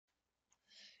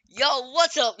Yo,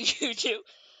 what's up, YouTube?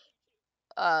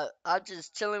 I'm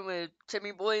just chilling with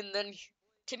Timmy Boy, and then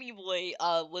Timmy Boy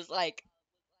was like,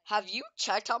 "Have you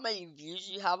checked how many views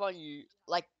you have on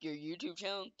your YouTube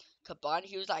channel combined?"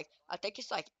 He was like, "I think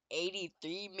it's like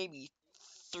 83, maybe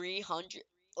 300,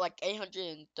 like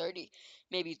 830,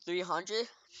 maybe 300."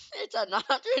 It's at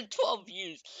 912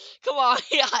 views. Come on,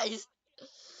 guys.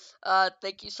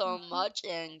 Thank you so Mhm. much,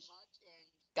 and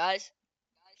guys,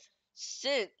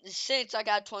 since I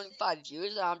got 25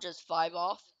 views, and I'm just five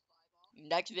off.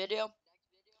 Next video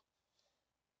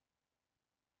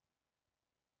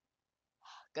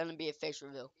gonna be a face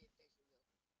reveal.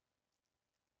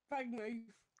 Fake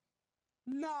knife.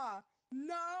 Nah.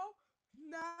 No.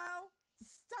 No.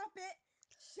 Stop it.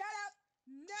 Shut up.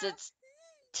 No. Since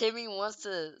Timmy wants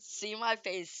to see my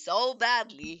face so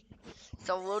badly,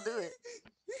 so we'll do it.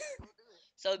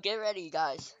 So get ready,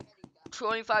 guys.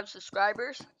 25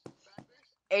 subscribers,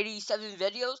 87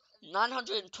 videos,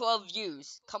 912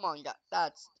 views. Come on, guys.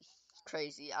 That's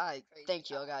crazy. I thank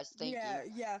you, guys. Thank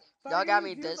you. Yeah. Y'all got Fighting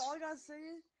me views. this. All I gotta say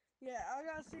is, all I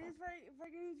gotta say is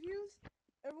fighting views.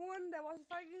 Everyone that watches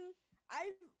fighting,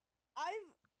 I've, I've,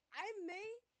 I may,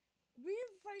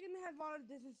 we've fighting had a lot of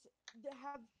difference,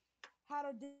 have had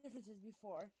our differences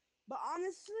before, but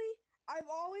honestly, I've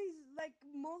always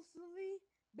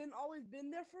always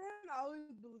been there for him. I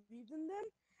always believed in them,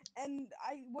 and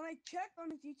when I checked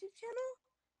on his YouTube channel,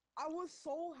 I was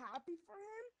so happy for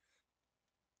him.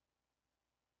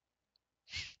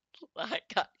 Like,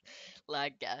 God.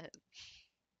 Like, God.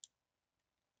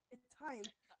 Time.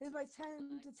 It's my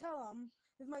time to tell him.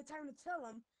 It's my time to tell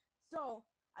him. So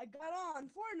I got on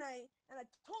Fortnite and I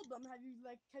told them, have you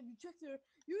checked your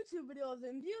YouTube videos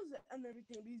and views and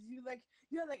everything? Because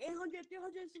you have like 800,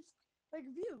 300 like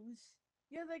views.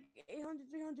 You have like 800,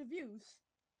 300 views.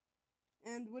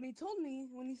 And when he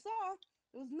saw,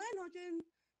 it was 900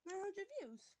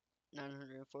 views.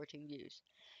 914 views.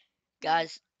 Yeah.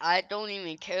 Guys, I don't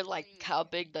even care like how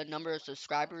big the number of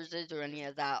subscribers is or any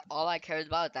of that. All I care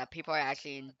about is that people are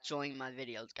actually enjoying my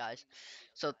videos, guys.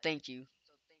 So thank you.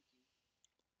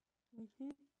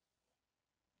 Hmm.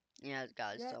 Yeah,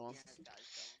 guys. Yeah. So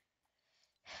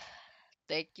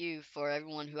thank you for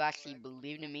everyone who actually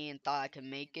believed in me and thought I could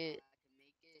make it.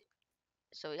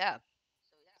 So yeah.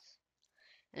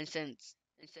 And since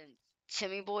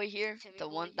Timmy Boy here, the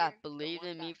one that believed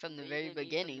in me from the very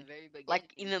beginning, like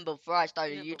even before I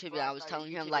started YouTube, and I was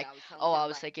telling him like, oh, I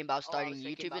was thinking about starting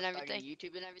YouTube and everything.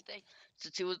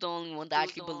 Since he was the only one that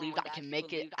actually believed I can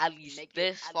make it at least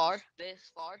this far,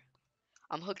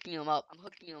 I'm hooking him up.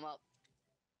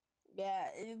 Yeah.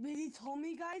 When he told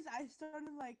me, guys, I started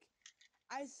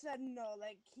I said no,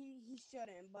 like he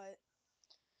shouldn't, but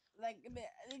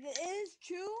it is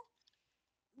true.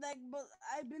 But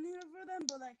I've been here for them,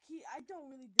 but I don't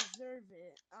really deserve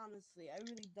it. Honestly, I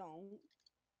really don't.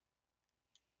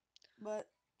 But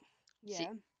See,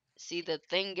 yeah. see, the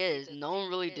thing is, no one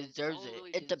really deserves it.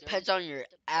 It depends on your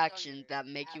actions that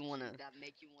make you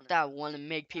wanna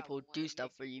make people do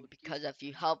stuff for you. Because if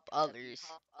you help others,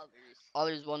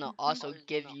 others wanna also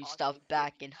give you stuff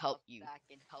back and help you.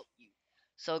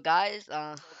 So guys,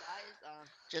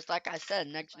 just like I said,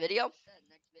 next video,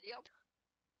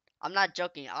 I'm not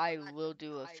joking. I will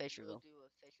do a face reveal.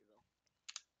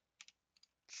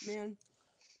 Man,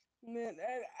 man,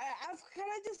 can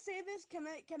I just say this?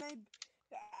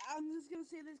 I'm just gonna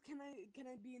say this. Can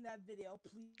I be in that video,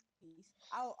 please?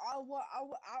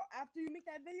 After you make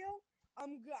that video,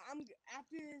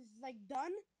 after it's like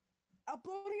done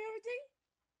uploading everything,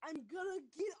 I'm gonna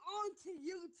get onto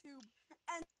YouTube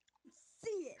and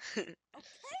see it.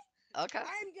 Okay? Okay.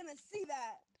 I'm gonna see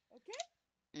that. Okay?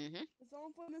 Mhm. That's all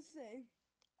I'm gonna say.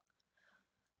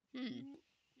 Hmm. Mhm.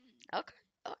 Okay.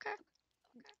 Okay.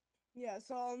 Yeah.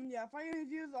 So yeah, fire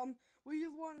reviews. We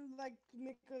just want to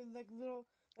make a little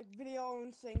video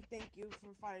and saying thank you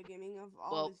for Fire Gaming of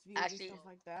all of Well, his views and actually, stuff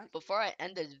like that. before I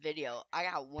end this video, I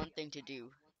got one thing to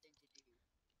do,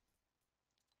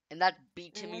 and that's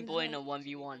beat And Timmy what is Boy in that? a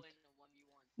 1v1.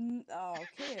 Oh,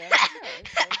 okay, of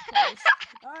course.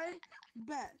 All right,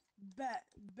 bet, bet,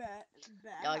 bet,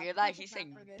 bet. I Y'all got hear that? perfect He's map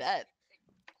saying for this. bet.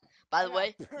 By I the got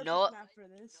way, perfect no. map for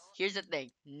this. Here's the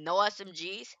thing: no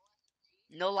SMGs,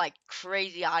 no like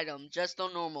crazy item, just the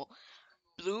normal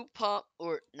blue pump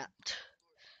or not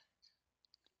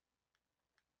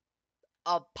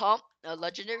a pump, a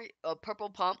legendary, a purple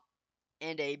pump,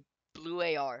 and a blue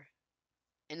AR,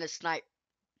 and a sniper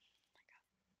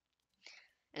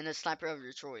of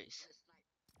your choice.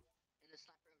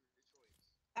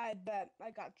 I bet.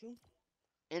 I got you.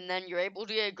 And then you're able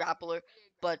to get a grappler,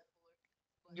 but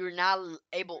you're not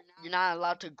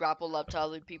allowed to grapple up to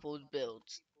other people's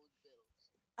builds.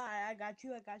 Alright, I got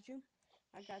you. I got you.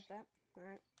 I got that.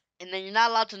 Alright. And then you're not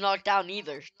allowed to knock down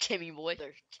either, Timmy boy.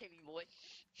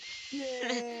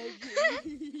 Yeah.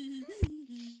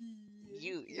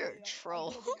 You're a I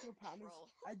troll. don't make your promise.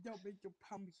 I don't make your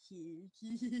promise here.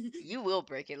 You will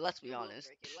break it, let's be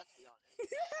honest.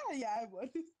 Yeah, I would.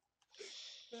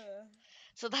 Uh,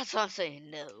 So that's what I'm saying,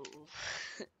 no.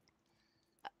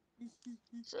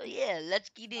 So yeah, let's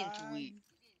get into it.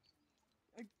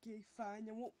 okay, fine.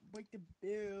 I won't break the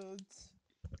builds.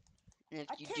 And if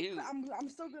I you can't. do, I'm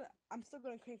still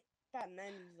gonna crank fat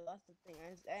 90s. Though. That's the thing.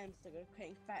 I am still gonna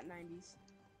crank fat 90s.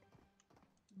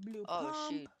 Blue oh pump.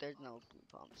 shoot, there's no blue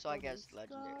pump. So I Golden guess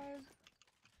legendary. scarf.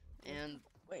 And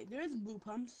Wait, there is blue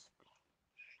pumps.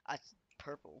 that's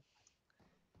purple.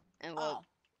 And well, Oh,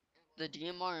 the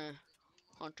DMR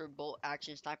Hunter Bolt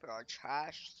Action Sniper are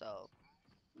trash, so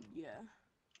yeah.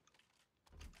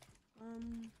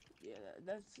 Yeah.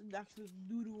 That's actually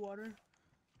doo doo water.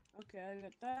 Okay, I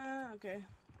got that. Okay,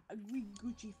 a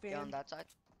Gucci get on fan. that side.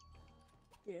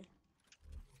 Yeah.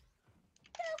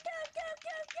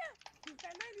 Go!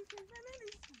 Fat 90s, fat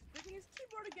 90s. Breaking his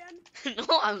keyboard again.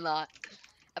 No, I'm not.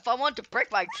 If I wanted to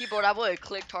break my keyboard, I would have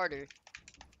clicked harder.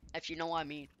 If you know what I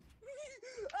mean.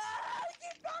 He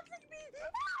keep boxing me!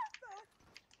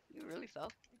 No. You really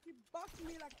fell? He keep boxing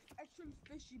me like actual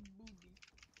fishy booby.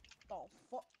 Oh,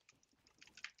 fuck.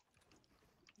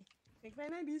 Take my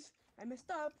 90s. I messed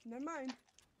up. Never mind.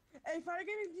 Hey, Fire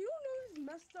Gaming, do you know this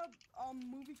messed up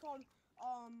movie called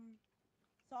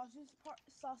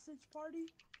Sausage Party?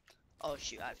 Oh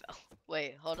shoot, I fell.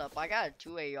 Wait, hold up. I got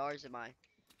 2 ARs in my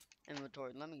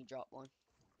inventory. Let me drop one.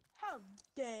 How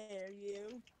dare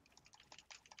you?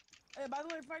 Hey, by the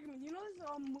way, Fire Gaming, do you know this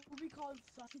movie called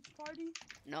Sausage Party?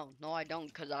 No, no, I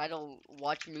don't, cause I don't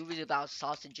watch movies about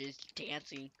sausages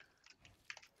dancing.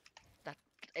 That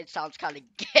it sounds kind of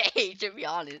gay, to be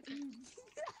honest.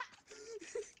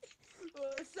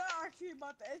 Well, it's not actually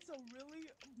about that. It's a really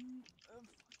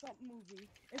fucked up movie.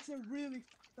 It's a really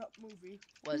fucked up movie.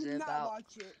 Was Do it not about?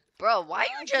 watch it. Bro, why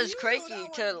you You just know cranky that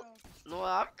one, to? though. No,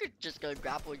 I could just go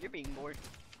grapple. You're being bored.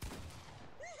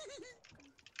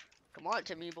 Come on,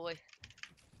 Timmy boy.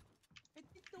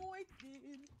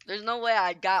 There's no way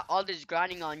I got all this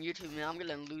grinding on YouTube, man. I'm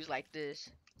gonna lose like this.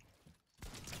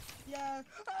 Yeah.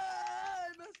 I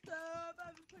messed up. I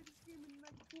haven't played this game in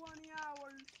like 20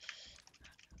 hours.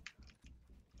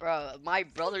 Bro, my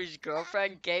brother's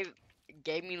girlfriend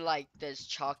gave me like this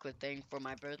chocolate thing for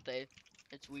my birthday.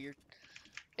 It's weird.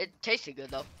 It tasted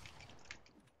good though.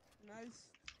 Nice.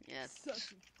 Yeah,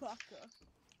 Such a fucker.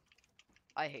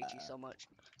 I hate you so much.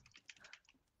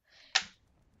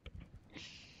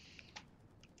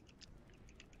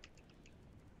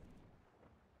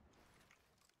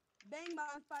 Bang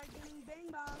bang, Fire Gaming,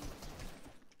 bang bang.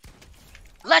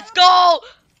 Let's go!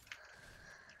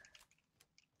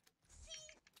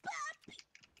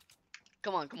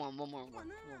 Come on, one more.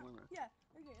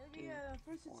 Yeah, okay,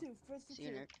 first to two, See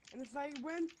you, Nick. And if I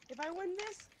win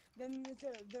this, then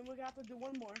then we're gonna have to do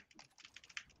one more.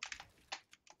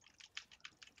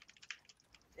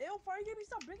 Ew, Fire Gaming,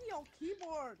 stop breaking your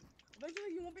keyboard.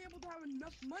 Eventually, you won't be able to have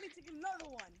enough money to get another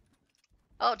one.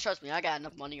 Oh, trust me, I got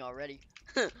enough money already.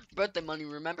 Birthday money,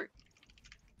 remember?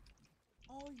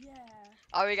 Oh yeah.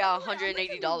 I already got By the way,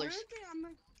 $180. I'm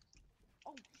like,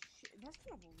 oh shit, that's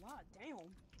kind of a lot.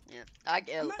 Damn. Yeah, I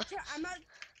get.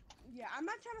 I'm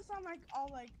not trying to sound like all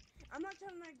like. I'm not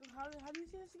trying to like. How do you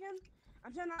say this again?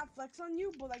 I'm trying not to flex on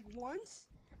you, but like once,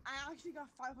 I actually got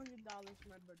 $500 for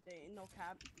my birthday. No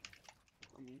cap.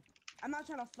 I'm not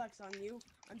trying to flex on you.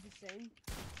 I'm just saying.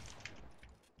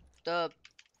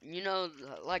 You know,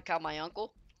 like how my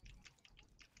uncle?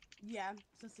 Yeah.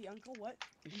 So see, uncle, what?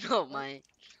 No,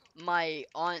 my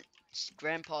aunt's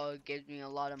grandpa gave me a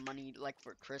lot of money, like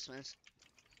for Christmas.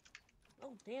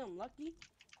 Oh damn, lucky.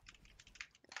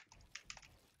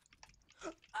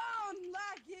 Oh, I'm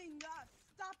lagging.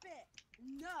 Stop it.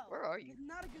 No. Where are you? It's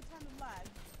not a good time to lag.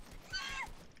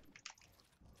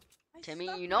 Timmy,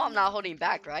 you know I'm not holding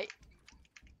back, right?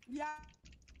 Yeah.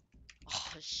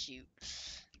 Oh, shoot.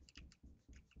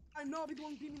 I know, because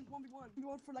 1v1. You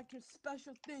want for like your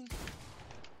special thing.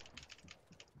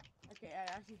 Okay, I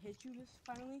actually hit you this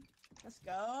finally. Let's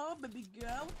go, baby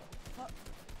girl. Oh.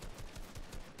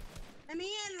 Let me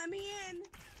in. Let me in.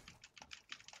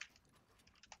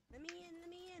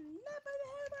 Not by the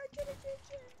head, I did it.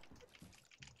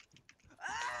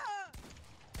 Ah!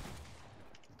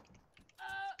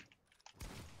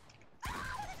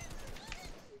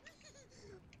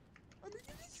 I'm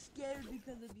getting scared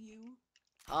because of you.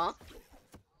 Huh?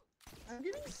 I'm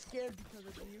getting scared because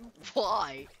of you.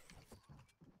 Why?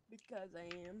 Because I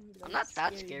am. I'm not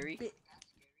that scary.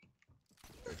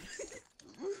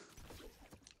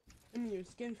 your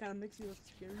skin kind of makes you look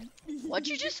scary. What'd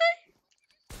you just say?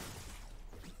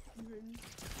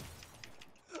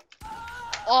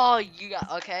 Oh, you got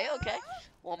okay, okay.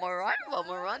 One more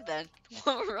run then.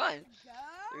 One more run. Go.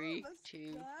 3, Let's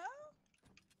 2, go.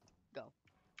 go.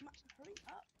 Come on, hurry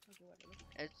up. Okay, whatever.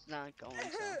 It's not going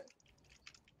so.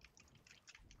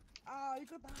 Oh, you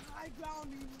got the high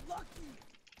ground, you lucky.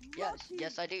 Yes, Lucky.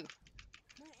 yes I do.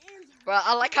 My hands hurt. Bro,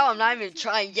 I like how I'm My not hands even hurt too.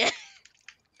 trying yet.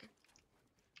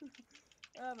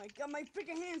 Oh my god, my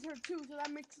freaking hands hurt too, so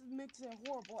that makes it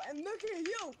horrible. And look at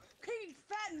you, King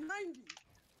Fat 90.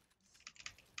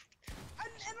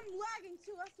 And I'm lagging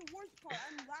too. That's the worst part.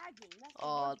 I'm lagging. That's the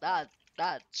Oh, worst part.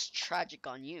 that's tragic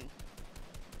on you.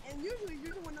 And usually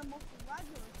you're the one that mostly lags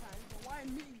all the time. So why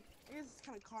me? I guess it's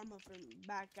kind of karma from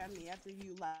back at me after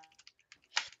you lag.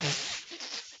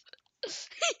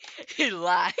 He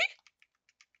lied.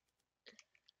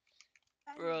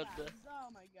 Bro, Oh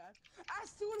my god. As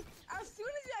soon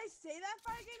as I say that,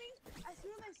 Fire Gaming, as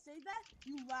soon as I say that,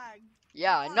 you lag.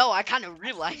 yeah, I know. I kind of As soon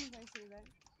realized. as I say that.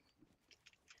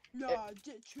 Nah,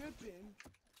 just tripping.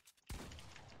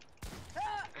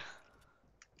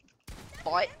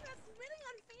 Fight. Man, that's really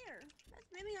unfair.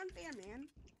 That's really unfair, man.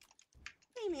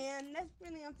 Hey, man, that's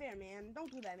really unfair, man.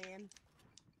 Don't do that, man.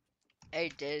 Hey,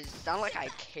 Diz, sound like I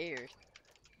cared.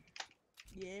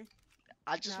 Yeah.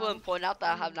 I just No. want to point out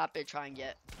that I have not been trying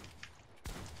yet.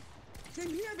 Same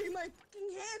here, dude. My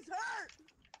fucking hands hurt.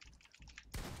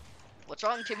 What's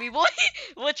wrong, Timmy boy?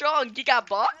 What's wrong? You got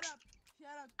boxed?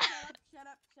 Shut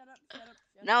up.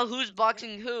 Now who's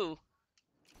boxing who?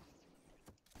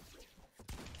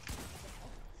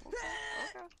 Okay.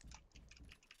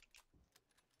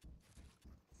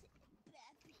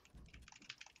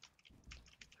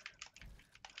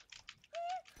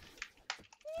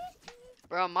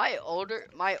 Bro, my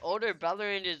older brother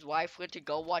and his wife went to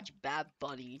go watch Bad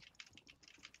Bunny.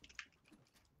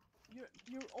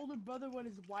 Your older brother with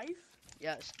his wife?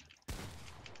 Yes.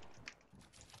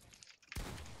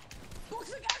 Looks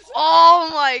like action. Oh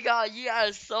my god, you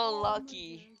are so Oh my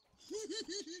lucky.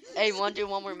 God. Hey, wanna do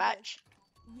one more match?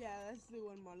 Yeah, let's do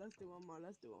one more.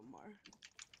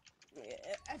 Yeah,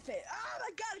 I say, oh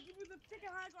my god, give me the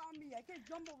freaking high ground on me. I can't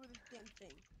jump over this damn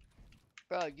thing.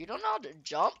 Bro, you don't know how to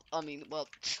jump? I mean, well,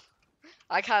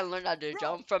 I kind of learned how to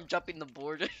jump from jumping the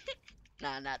border.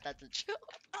 Nah, that's a joke.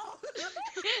 Oh.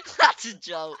 That's a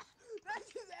joke. That's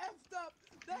just effed up.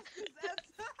 That's just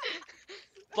effed up.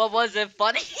 But was it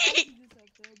funny? That's just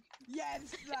effed up. Yes,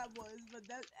 that was, but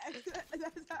that's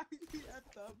actually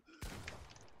effed up.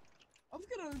 I'm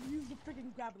just gonna use the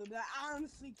freaking grappler, but I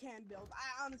honestly can't build.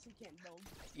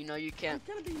 You know you can't.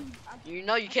 I'm gonna be. You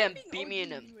know you can't being beat me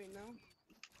in a. OG right now.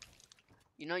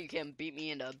 You know you can't beat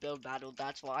me in a build battle.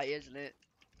 That's why, isn't it?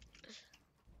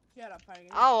 Shut up, Fighting.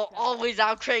 I'll Shut up. always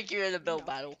outcrank you in a build No.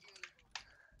 battle.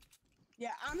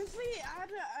 Yeah, honestly, I have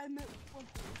to admit one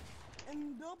thing.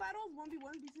 In build battles,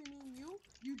 1v1 between me and you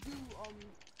do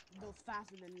build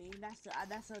faster than me. That's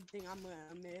the thing I'm gonna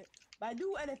admit. But I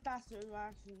do edit faster.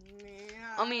 Actually,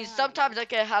 I mean, sometimes I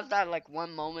can have that like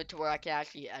one moment to where I can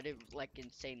actually edit like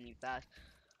insanely fast.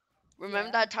 Remember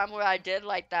Yeah. that time where I did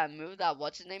like that move that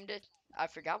what's his name did? I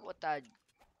forgot what that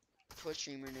Twitch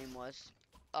streamer name was.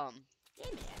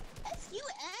 Hey man, that's you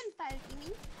and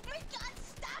Fighting. Oh my god,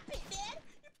 stop it, man!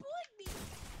 You're bullying me.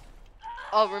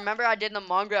 Oh, remember I did the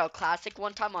Mongrail Classic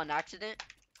one time on accident?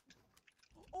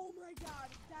 Oh my god,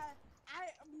 that I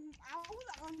was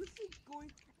honestly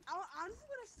going. Honestly,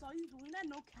 when I saw you doing that,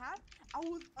 no cap, I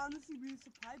was honestly really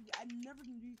surprised. I never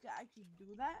knew you could actually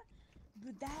do that.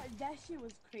 But that shit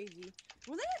was crazy.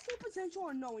 Was that your full potential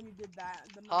or no when you did that,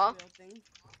 the Huh? Mongrail thing?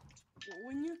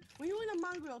 When you were in the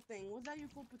Mongrail thing, was that your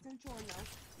full potential or no?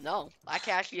 No, I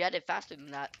can actually edit faster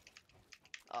than that.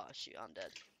 Oh shoot, I'm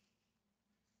dead.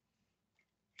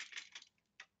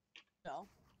 No,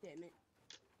 damn it.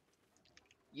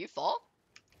 You fall?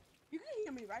 You can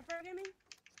hear me, right, Fire Gaming?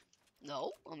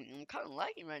 No, I mean I'm kind of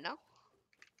lagging right now.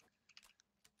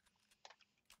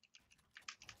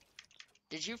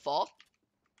 Did you fall?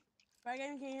 Fire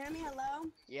Gaming, can you hear me? Hello?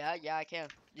 Yeah, I can.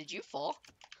 Did you fall?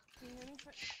 Can you hear me?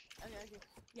 Okay.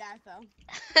 Yeah, I fell.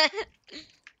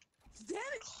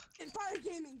 Damn it! In Fire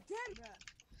Gaming, damn it!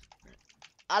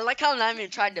 I like how I'm not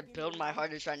even trying to build my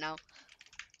hardest right now.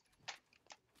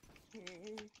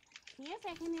 Here,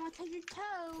 Fire Gaming, want to touch your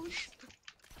toes?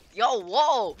 Yo,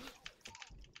 whoa!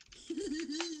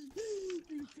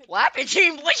 What happened,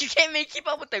 team? What, you can't even keep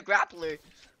up with the grappler?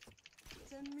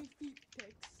 Send me feet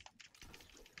pics.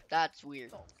 That's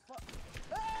weird. Oh, fuck.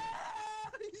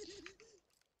 Ah!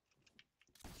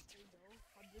 There you go.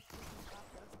 I'll just put some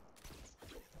grappler.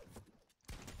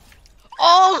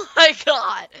 Oh my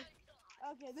god!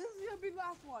 Okay, this is gonna be the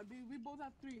last one. We both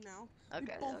have three now. We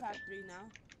Okay, both have okay. three now.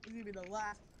 This is gonna be the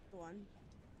last one.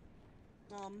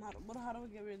 How do we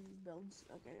get rid of these builds?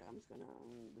 Okay, I'm just gonna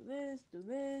do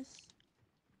this.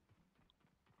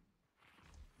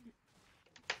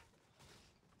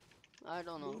 I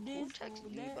don't know Do who this, do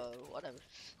texted me, that. but whatever.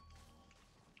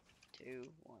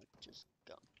 Two, one, just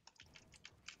go.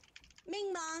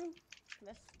 Ming Mong.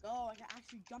 Let's go. I can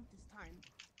actually jump this time.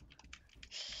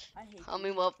 I hate I you.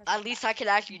 mean, well, Press at back. least I could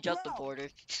actually jump the Bro, border.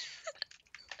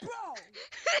 bro.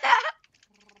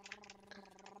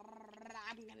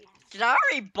 Did I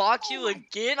already box Oh you my.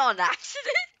 again on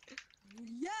accident?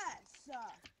 Yes.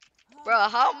 Bro,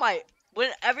 how am I? That.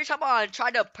 When every time I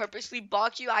try to purposely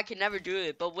box you, I can never do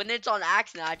it. But when it's on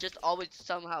accident, I just always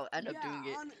somehow end up doing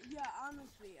it. Yeah,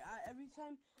 honestly, every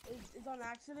time it's on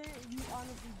accident, you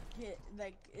honestly get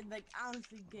like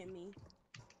honestly get me.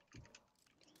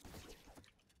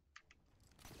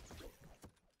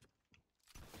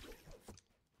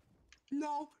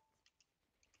 No,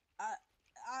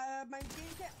 my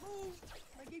game can't move.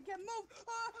 My game can't move.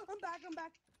 Ah, I'm back. I'm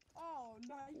back. Oh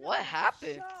no, you got What a lucky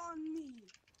happened? shot on me.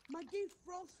 My game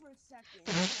froze for a second.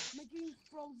 My game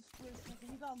froze for a second.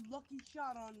 You got a lucky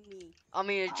shot on me. I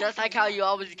mean, it's just Okay, like how now. you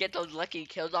always get those lucky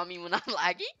kills on me when I'm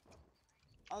lagging.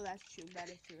 Oh, that's true. That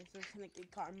is true. So it's gonna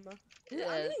get karma. Dude, I'm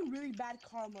Yeah. getting really bad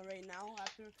karma right now.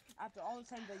 After all the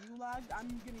times that you lagged,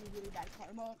 I'm getting really bad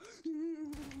karma.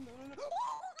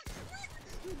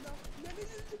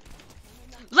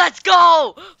 Let's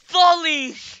go!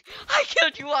 Falling! I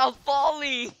killed you while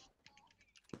falling!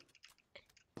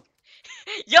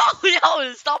 Yo,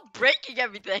 yo, stop breaking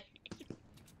everything!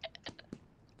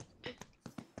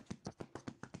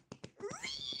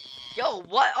 Yo,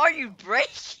 what are you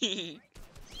breaking?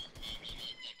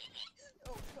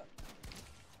 Oh fuck.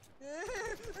 I'm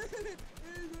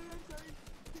sorry.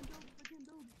 I can't build. I can't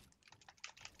build.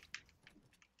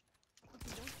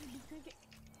 Okay, don't you be thinking.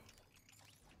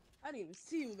 I didn't even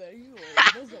see you there. You were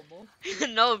invisible.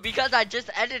 No, because I just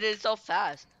edited it so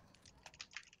fast.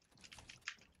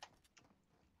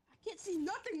 I can't see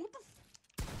nothing. What the?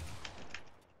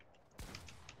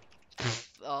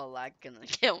 Oh, like gonna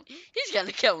kill me. He's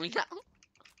gonna kill me now.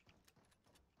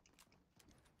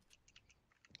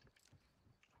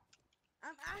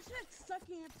 I'm actually like,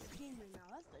 sucking at this game right now.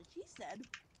 That's what she said.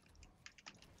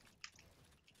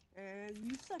 And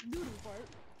you suck doodle fart.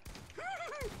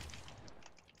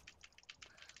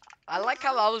 I like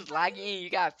how I was lagging and you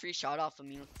got a free shot off of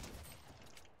me.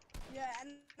 Yeah,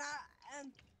 and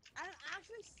I'm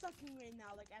actually sucking right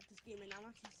now, like at this game, and I'm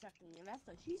actually sucking, and that's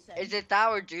what she said. Is it that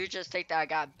or do you just think that I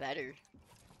got better?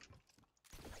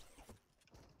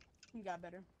 You got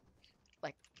better.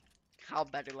 How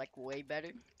better? Like way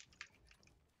better?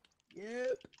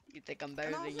 Yep. You think I'm And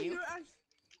better also, than you? you're actually.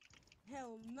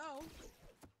 Hell no.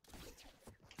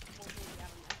 Well, maybe, I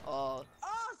don't know. Oh,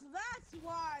 Oh, so that's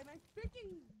why my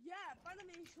freaking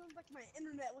Funimation shows like my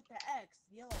internet with the X,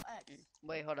 yellow X.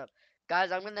 wait, hold up.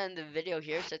 Guys, I'm gonna end the video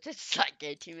here since it's like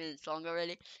 18 minutes long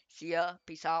already. See ya.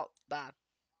 Peace out. Bye.